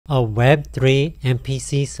a Web3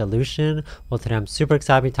 MPC solution. Well, today I'm super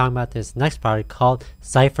excited to be talking about this next product called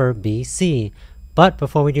CipherBC. But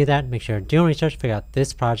before we do that, make sure you're doing research to figure out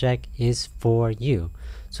this project is for you.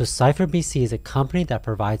 So CipherBC is a company that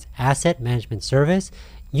provides asset management service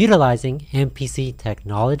utilizing MPC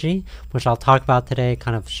technology, which I'll talk about today,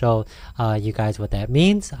 kind of show you guys what that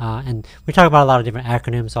means. And we talk about a lot of different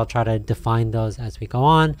acronyms, so I'll try to define those as we go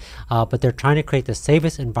on. But they're trying to create the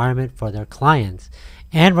safest environment for their clients.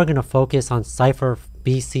 And we're going to focus on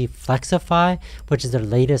CipherBC Flexify, which is their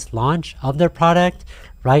latest launch of their product.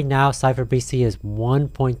 Right now, CipherBC is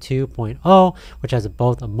 1.2.0, which has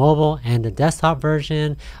both a mobile and a desktop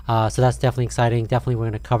version. So that's definitely exciting. Definitely we're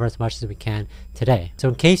going to cover as much as we can today. So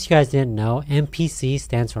in case you guys didn't know, MPC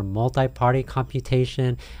stands for multi-party computation,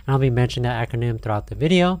 and I'll be mentioning that acronym throughout the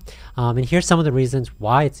video. And here's some of the reasons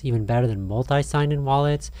why it's even better than multi-sign-in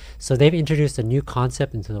wallets. So they've introduced a new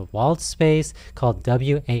concept into the wallet space called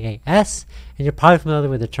WAAS. And you're probably familiar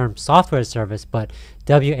with the term software service, but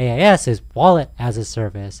WAAS is wallet as a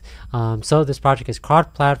service. So this project is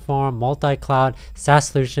cross-platform, multi-cloud SaaS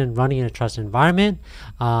solution running in a trusted environment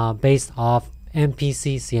based off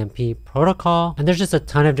MPC CMP protocol. And there's just a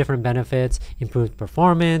ton of different benefits: improved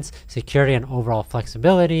performance, security, and overall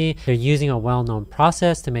flexibility. They're using a well-known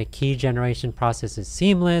process to make key generation processes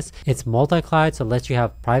seamless. It's multi-cloud, so it lets you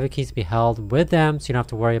have private keys be held with them, so you don't have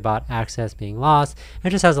to worry about access being lost.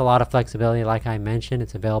 It just has a lot of flexibility. Like I mentioned,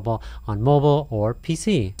 it's available on mobile or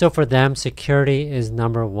PC. So for them, security is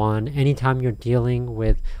number one. Anytime you're dealing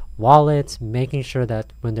with wallets, making sure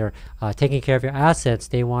that when they're taking care of your assets,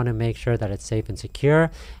 they want to make sure that it's safe and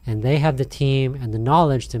secure, and they have the team and the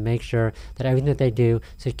knowledge to make sure that everything that they do,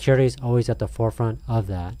 security is always at the forefront of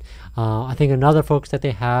that. I think another focus that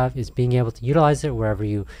they have is being able to utilize it wherever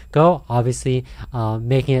you go, obviously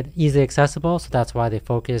making it easily accessible. So that's why they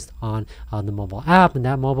focused on the mobile app, and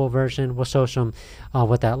that mobile version will show some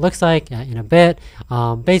what that looks like in a bit.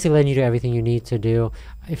 Basically letting you do everything you need to do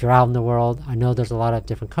if you're out in the world. I know there's a lot of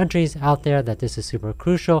different countries out there that this is super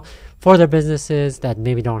crucial for their businesses that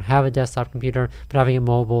maybe don't have a desktop computer, but having it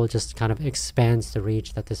mobile just kind of expands the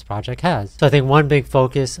reach that this project has. So I think one big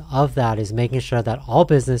focus of that is making sure that all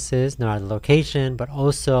businesses, no matter the location, but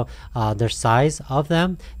also their size of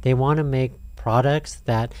them, they want to make products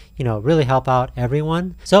that really help out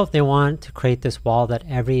everyone. So if they want to create this wall that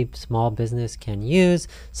every small business can use,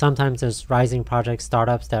 sometimes there's rising project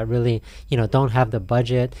startups that really don't have the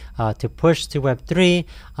budget to push to Web3,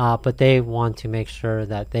 but they want to make sure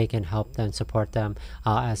that they can help them, support them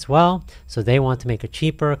as well. So they want to make a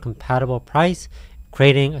cheaper, compatible price,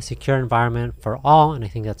 creating a secure environment for all, and I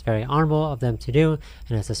think that's very honorable of them to do,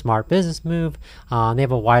 and it's a smart business move. They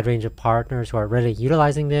have a wide range of partners who are really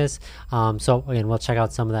utilizing this. So again, we'll check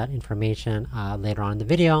out some of that information later on in the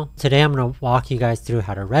video. Today I'm going to walk you guys through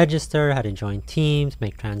how to register, how to join teams,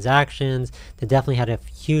 make transactions. They definitely had a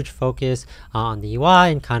huge focus on the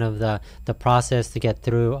UI and kind of the process to get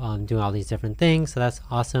through doing all these different things. So that's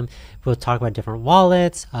awesome. We'll talk about different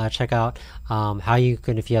wallets, check out how you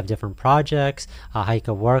can, if you have different projects, how you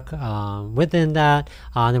can work within that,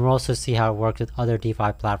 and then we'll also see how it works with other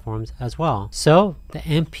DeFi platforms as well. So the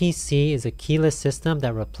MPC is a keyless system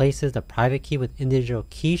that replaces the private key with individual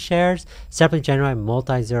key shares, separately generated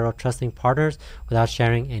multi-zero trusting partners without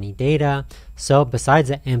sharing any data. So besides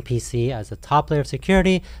the MPC as a top layer of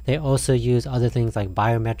security, they also use other things like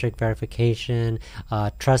biometric verification,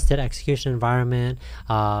 trusted execution environment,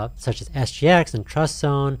 such as SGX and Trust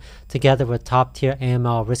Zone, together with top tier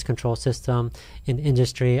AML risk control system in the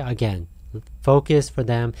industry. Again, focus for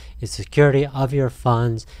them is security of your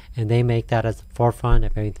funds, and they make that as the forefront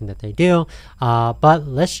of everything that they do. But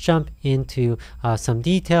let's jump into some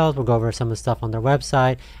details. We'll go over some of the stuff on their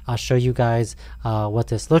website. I'll show you guys what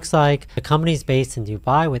this looks like. The company is based in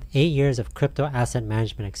Dubai with 8 years of crypto asset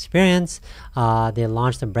management experience. They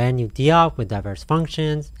launched a brand new DApp with diverse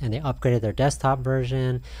functions, and they upgraded their desktop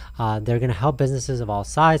version. They're going to help businesses of all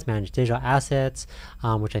sizes manage digital assets,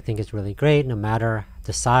 which I think is really great. No matter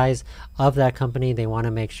the size of that company, they want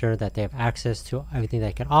to make sure that they have access to everything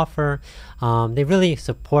they can offer. They really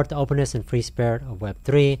support the openness and free spirit of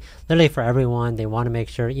Web3, literally for everyone. They want to make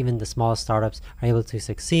sure even the smallest startups are able to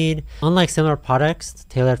succeed. Unlike similar products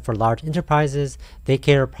tailored for large enterprises, they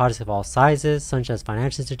cater to products of all sizes, such as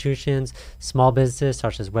financial institutions, small businesses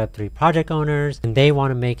such as Web3 project owners, and they want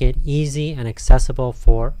to make it easy and accessible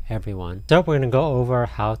for everyone. So we're going to go over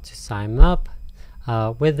how to sign up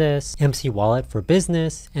with this MC wallet for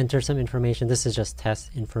business. Enter some information. This is just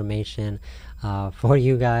test information for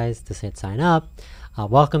you guys to hit sign up.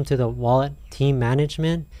 welcome to the wallet team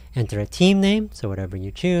management. Enter a team name, so whatever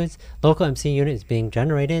you choose. Local MC unit is being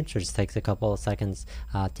generated, so it just takes a couple of seconds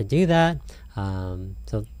to do that.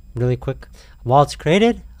 So really quick, wallet's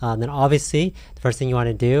created. Then obviously the first thing you want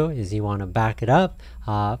to do is you want to back it up.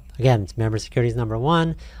 Again, it's member securities number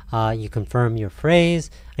 1. You confirm your phrase.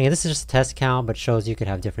 Again, this is just a test count, but shows you could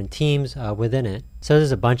have different teams within it. So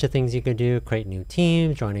there's a bunch of things you could do: create new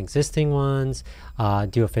teams, join existing ones,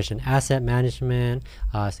 do efficient asset management,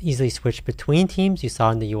 easily switch between teams. You saw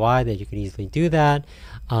in the UI that you could easily do that.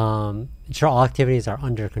 Ensure all activities are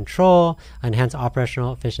under control, enhance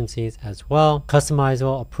operational efficiencies as well.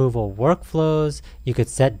 Customizable approval workflows. You could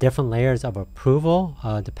set different layers of approval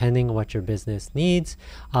depending on what your business needs.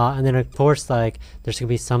 And then of course, like there's going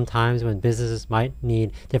to be some times when businesses might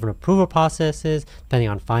need different approval processes depending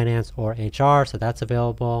on finance or HR, so that's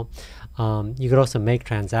available. You could also make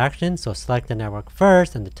transactions, so select the network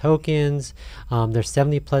first and the tokens. There's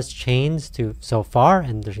 70 plus chains so far,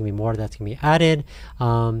 and there's going to be more that's going to be added.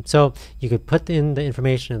 So you could put in the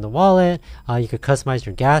information in the wallet. You could customize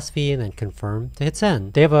your gas fee and then confirm to hit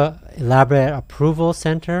send. They have a elaborate approval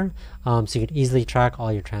center, so you could easily track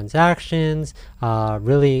all your transactions,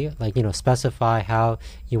 really specify how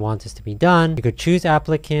you want this to be done. You could choose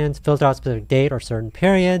applicants, filter out specific date or certain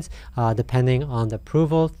periods depending on the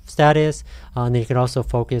approval status. And then you can also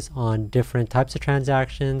focus on different types of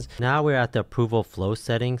transactions. Now we're at the approval flow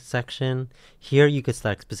settings section. Here you could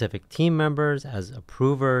select specific team members as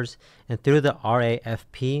approvers, and through the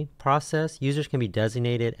RAFP process, users can be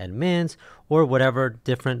designated admins or whatever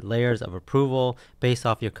different layers of approval based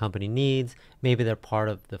off your company needs. Maybe they're part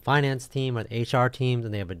of the finance team or the HR teams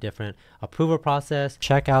and they have a different approval process.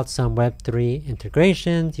 Check out some Web3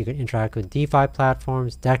 integrations. You can interact with DeFi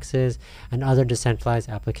platforms, DEXs, and other decentralized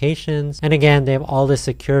applications. And again, they have all the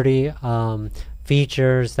security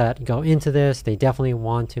features that go into this. They definitely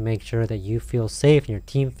want to make sure that you feel safe and your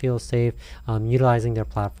team feels safe utilizing their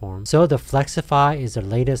platform. So the Flexify is the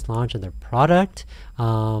latest launch of their product.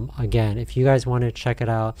 Again, if you guys want to check it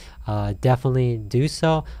out, definitely do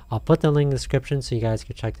so. I'll put the link in the description so you guys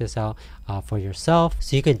can check this out for yourself.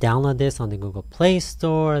 So you could download this on the Google Play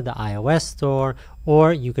Store, the iOS Store,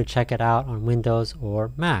 or you could check it out on Windows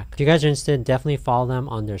or Mac. If you guys are interested, definitely follow them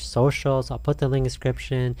on their socials. I'll put the link in the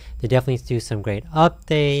description. They definitely do some great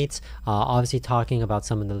updates, obviously talking about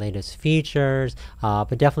some of the latest features,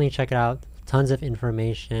 but definitely check it out. Tons of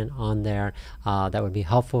information on there that would be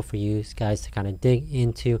helpful for you guys to kind of dig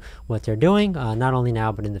into what they're doing, not only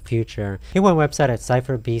now, but in the future. Here on my website at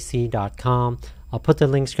CipherBC.com. I'll put the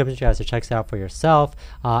link in the description for you guys to check it out for yourself.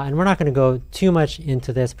 And we're not going to go too much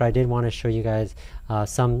into this, but I did want to show you guys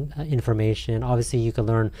some information. Obviously, you can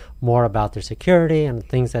learn more about their security and the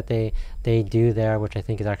things that they do there, which I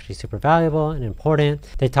think is actually super valuable and important.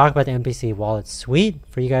 They talk about the MPC wallet suite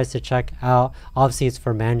for you guys to check out. Obviously, it's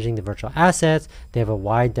for managing the virtual assets. They have a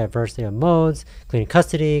wide diversity of modes, including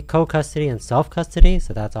custody, co-custody, and self-custody.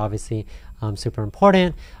 So that's obviously super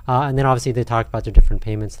important. And then obviously they talk about their different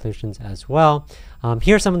payment solutions as well.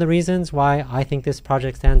 Here are some of the reasons why I think this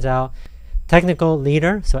project stands out. Technical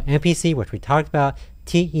leader, so MPC, which we talked about,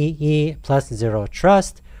 TEE plus zero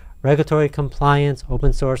trust, regulatory compliance,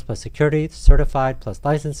 open source plus security, certified plus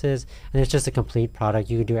licenses, and it's just a complete product.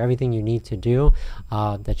 You can do everything you need to do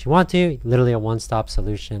that you want to, literally a one-stop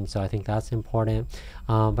solution. So I think that's important.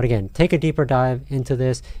 But again, take a deeper dive into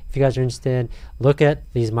this. If you guys are interested, look at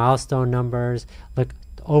these milestone numbers. Look,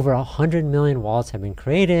 over 100 million wallets have been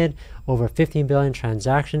created, over 15 billion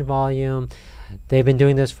transaction volume. They've been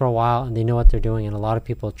doing this for a while and they know what they're doing, and a lot of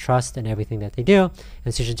people trust in everything that they do,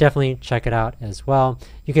 and so you should definitely check it out as well.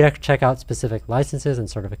 You could check out specific licenses and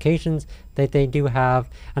certifications that they do have,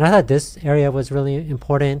 and I thought this area was really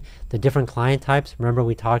important. The different client types, remember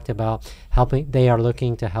we talked about they are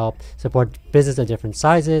looking to help support business of different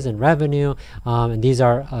sizes and revenue, and these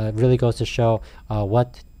are really goes to show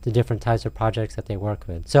what the different types of projects that they work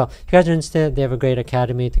with. So if you guys are interested, they have a great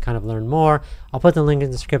academy to kind of learn more. I'll put the link in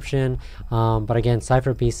the description. But again,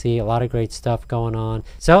 CipherBC, a lot of great stuff going on.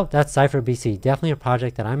 So that's CipherBC, definitely a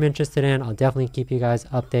project that I'm interested in. I'll definitely keep you guys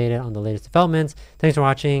updated on the latest developments. Thanks for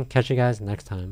watching. Catch you guys next time.